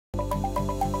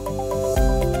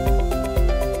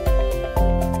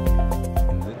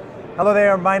Hello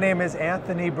there, my name is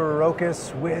Anthony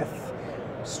Burokas with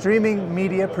Streaming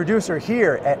Media Producer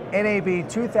here at NAB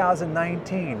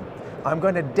 2019. I'm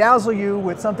going to dazzle you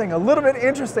with something a little bit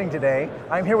interesting today.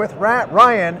 I'm here with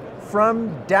Ryan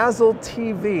from Dazzl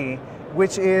TV,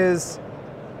 which is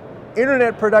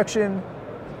internet production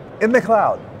in the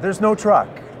cloud. There's no truck,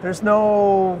 there's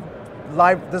no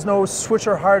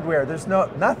switcher hardware, there's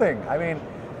nothing. I mean,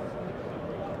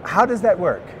 how does that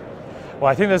work? Well,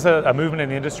 I think there's a movement in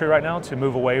the industry right now to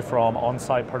move away from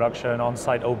on-site production,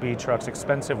 on-site OB trucks,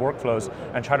 expensive workflows,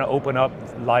 and trying to open up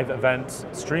live event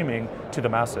streaming to the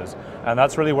masses. And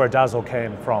that's really where Dazzl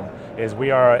came from, is we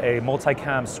are a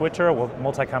multicam switcher,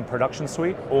 multicam production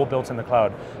suite, all built in the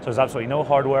cloud. So there's absolutely no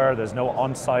hardware, there's no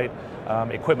on-site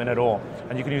equipment at all.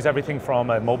 And you can use everything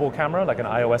from a mobile camera, like an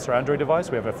iOS or Android device,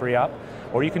 we have a free app,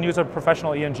 or you can use a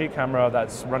professional ENG camera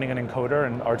that's running an encoder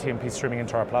and RTMP streaming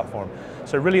into our platform.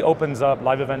 So it really opens up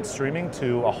live event streaming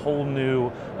to a whole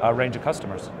new range of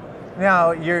customers.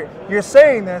 Now, you're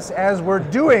saying this as we're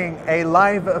doing a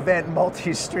live event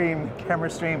multi-stream camera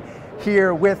stream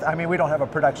here with, I mean, we don't have a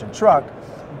production truck,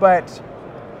 but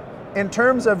in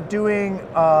terms of doing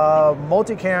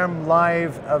multicam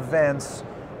live events,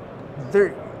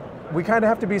 we kind of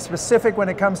have to be specific when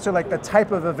it comes to like the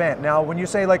type of event. Now, when you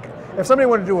say like, if somebody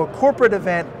wanted to do a corporate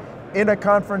event in a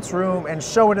conference room and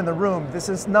show it in the room, this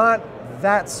is not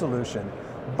that solution.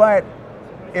 But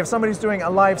if somebody's doing a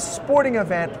live sporting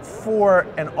event for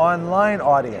an online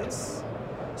audience,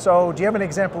 so do you have an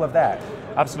example of that?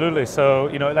 Absolutely. So,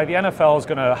 like the NFL is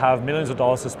going to have millions of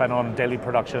dollars to spend on daily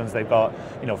productions. They've got,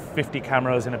 50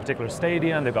 cameras in a particular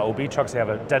stadium. They've got OB trucks. They have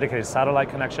a dedicated satellite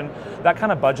connection. That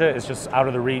kind of budget is just out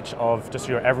of the reach of just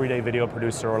your everyday video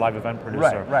producer or live event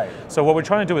producer. Right. So what we're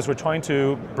trying to do is we're trying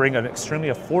to bring an extremely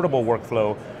affordable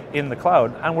workflow in the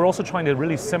cloud, and we're also trying to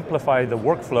really simplify the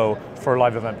workflow for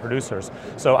live event producers.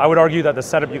 So I would argue that the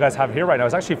setup you guys have here right now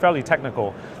is actually fairly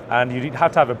technical, and you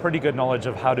have to have a pretty good knowledge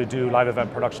of how to do live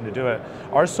event production to do it.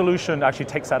 Our solution actually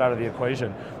takes that out of the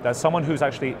equation, that someone who's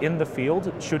actually in the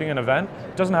field shooting an event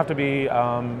doesn't have to be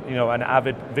an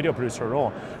avid video producer at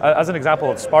all. As an example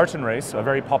of Spartan Race, a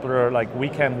very popular like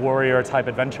weekend warrior type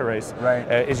adventure race,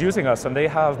 is using us, and they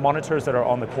have monitors that are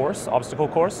on the course, obstacle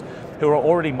course, who are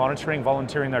already monitoring,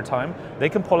 volunteering their time. They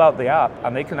can pull out the app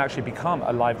and they can actually become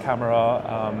a live camera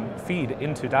feed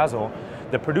into Dazzl.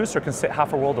 The producer can sit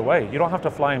half a world away. You don't have to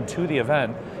fly him to the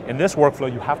event. In this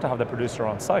workflow, you have to have the producer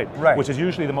on site, which is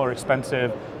usually the more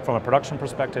expensive from a production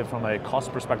perspective, from a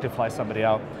cost perspective, fly somebody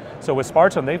out. So with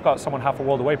Spartan, they've got someone half a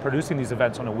world away producing these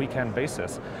events on a weekend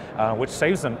basis, which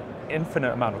saves them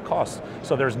infinite amount of cost.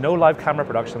 So there's no live camera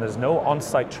production, there's no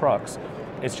on-site trucks.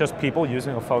 It's just people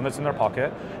using a phone that's in their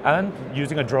pocket and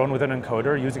using a drone with an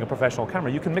encoder, using a professional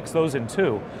camera. You can mix those in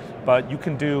too, but you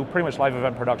can do pretty much live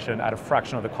event production at a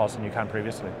fraction of the cost than you can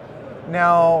previously.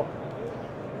 Now,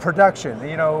 production,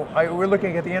 we're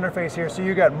looking at the interface here, so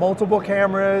you got multiple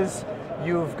cameras,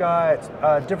 you've got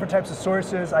different types of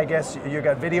sources. I guess you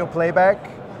got video playback,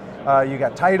 you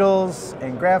got titles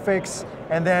and graphics,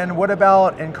 and then what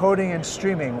about encoding and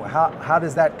streaming? How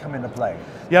does that come into play?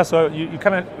 Yeah, so you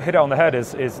kind of hit it on the head,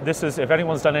 is if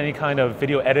anyone's done any kind of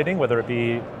video editing, whether it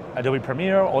be Adobe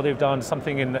Premiere or they've done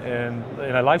something in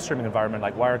a live streaming environment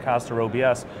like Wirecast or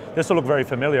OBS, this will look very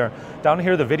familiar. Down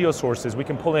here, the video sources, we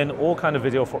can pull in all kind of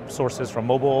video sources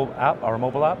from our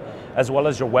mobile app, as well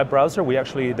as your web browser.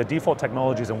 The default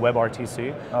technology is in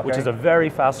WebRTC, which is a very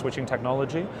fast switching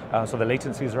technology, so the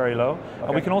latency is very low.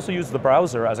 And we can also use the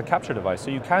browser as a capture device. So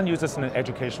you can use this in an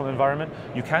educational environment,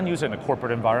 you can use it in a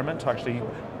corporate environment to actually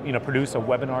produce a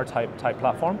webinar type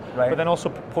platform, but then also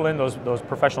pull in those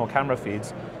professional camera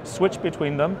feeds, switch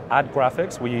between them, add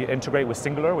graphics. We integrate with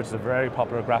Singular, which is a very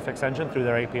popular graphics engine through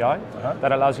their API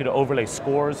that allows you to overlay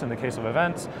scores in the case of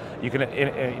events. You can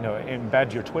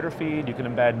embed your Twitter feed, you can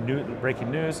embed breaking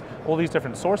news, all these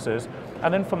different sources,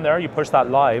 and then from there you push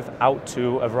that live out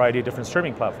to a variety of different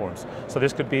streaming platforms. So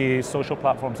this could be social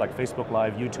platforms like Facebook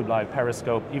Live, YouTube Live,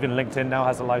 Periscope, even LinkedIn now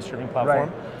has a live streaming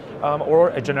platform. Or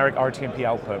a generic RTMP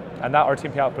output. And that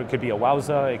RTMP output could be a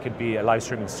Wowza, it could be a live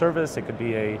streaming service, it could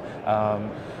be a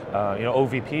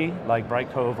OVP like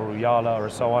Brightcove or Uyala or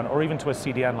so on, or even to a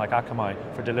CDN like Akamai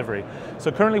for delivery.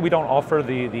 So currently we don't offer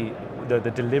the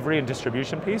delivery and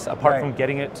distribution piece, apart from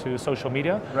getting it to social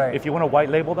media. If you want to white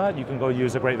label that, you can go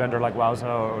use a great vendor like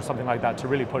Wowza or something like that to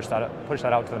really push that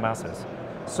out to the masses.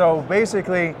 So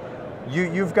basically,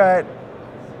 you've got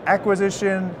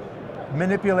acquisition,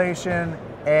 manipulation,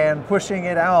 and pushing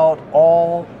it out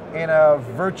all in a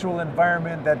virtual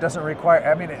environment that doesn't require,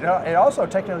 it also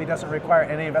technically doesn't require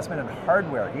any investment in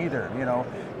hardware either,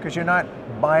 because you're not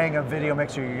buying a video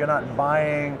mixer, you're not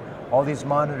buying all these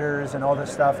monitors and all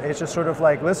this stuff. It's just sort of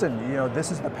like, listen, you know,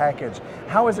 this is the package.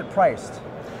 How is it priced?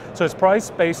 So it's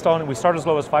priced based on, we start as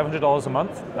low as $500 a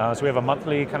month. So we have a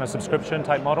monthly kind of subscription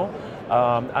type model.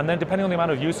 And then depending on the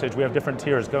amount of usage, we have different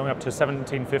tiers going up to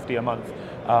 $17.50 a month.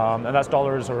 And that's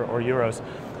dollars or euros.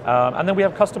 And then we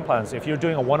have custom plans. If you're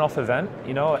doing a one-off event,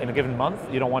 you know, in a given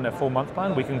month, you don't want a full month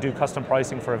plan, we can do custom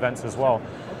pricing for events as well.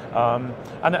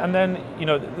 And then, you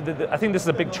know, I think this is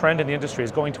a big trend in the industry,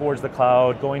 is going towards the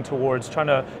cloud, going towards trying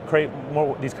to create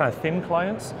more these kind of thin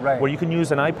clients, where you can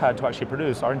use an iPad to actually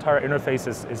produce. Our entire interface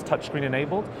is touchscreen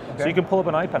enabled, so you can pull up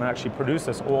an iPad and actually produce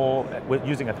this all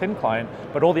using a thin client,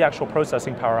 but all the actual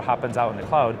processing power happens out in the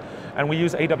cloud. And we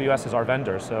use AWS as our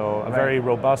vendor, so a very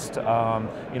robust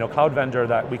you know, cloud vendor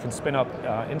that we can spin up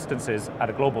instances at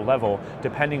a global level,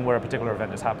 depending where a particular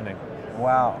event is happening.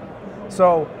 Wow.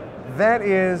 So that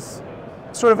is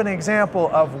sort of an example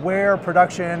of where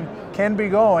production can be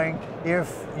going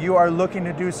if you are looking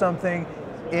to do something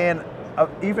in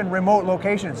even remote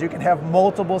locations. You can have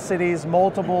multiple cities,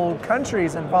 multiple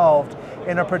countries involved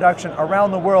in a production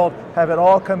around the world, have it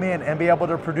all come in and be able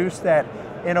to produce that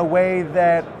in a way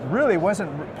that really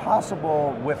wasn't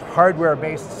possible with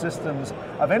hardware-based systems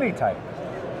of any type.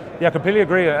 Yeah, completely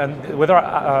agree. And with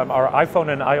our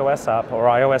iPhone and iOS app, or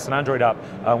iOS and Android app,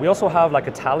 we also have like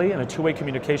a tally and a two-way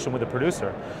communication with the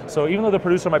producer. So even though the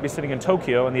producer might be sitting in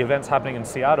Tokyo and the event's happening in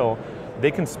Seattle, they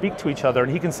can speak to each other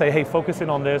and he can say, hey, focus in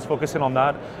on this, focus in on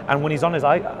that. And when he's on his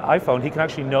iPhone, he can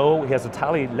actually know, he has a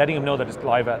tally letting him know that it's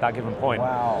live at that given point.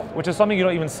 Wow. Which is something you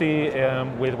don't even see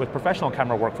with professional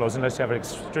camera workflows unless you have an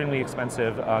extremely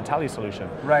expensive tally solution.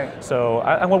 Right. So,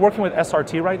 and we're working with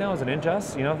SRT right now as an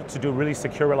ingest, you know, to do really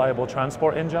secure, reliable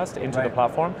transport ingest into the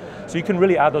platform. So you can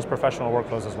really add those professional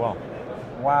workflows as well.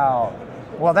 Wow.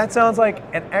 Well, that sounds like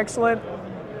an excellent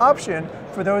option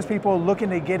for those people looking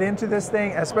to get into this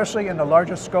thing, especially in the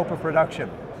larger scope of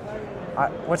production.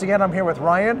 Once again, I'm here with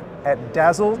Ryan at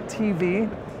Dazzl TV.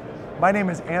 My name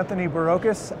is Anthony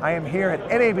Burokas. I am here at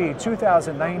NAB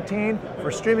 2019 for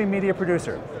Streaming Media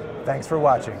Producer. Thanks for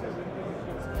watching.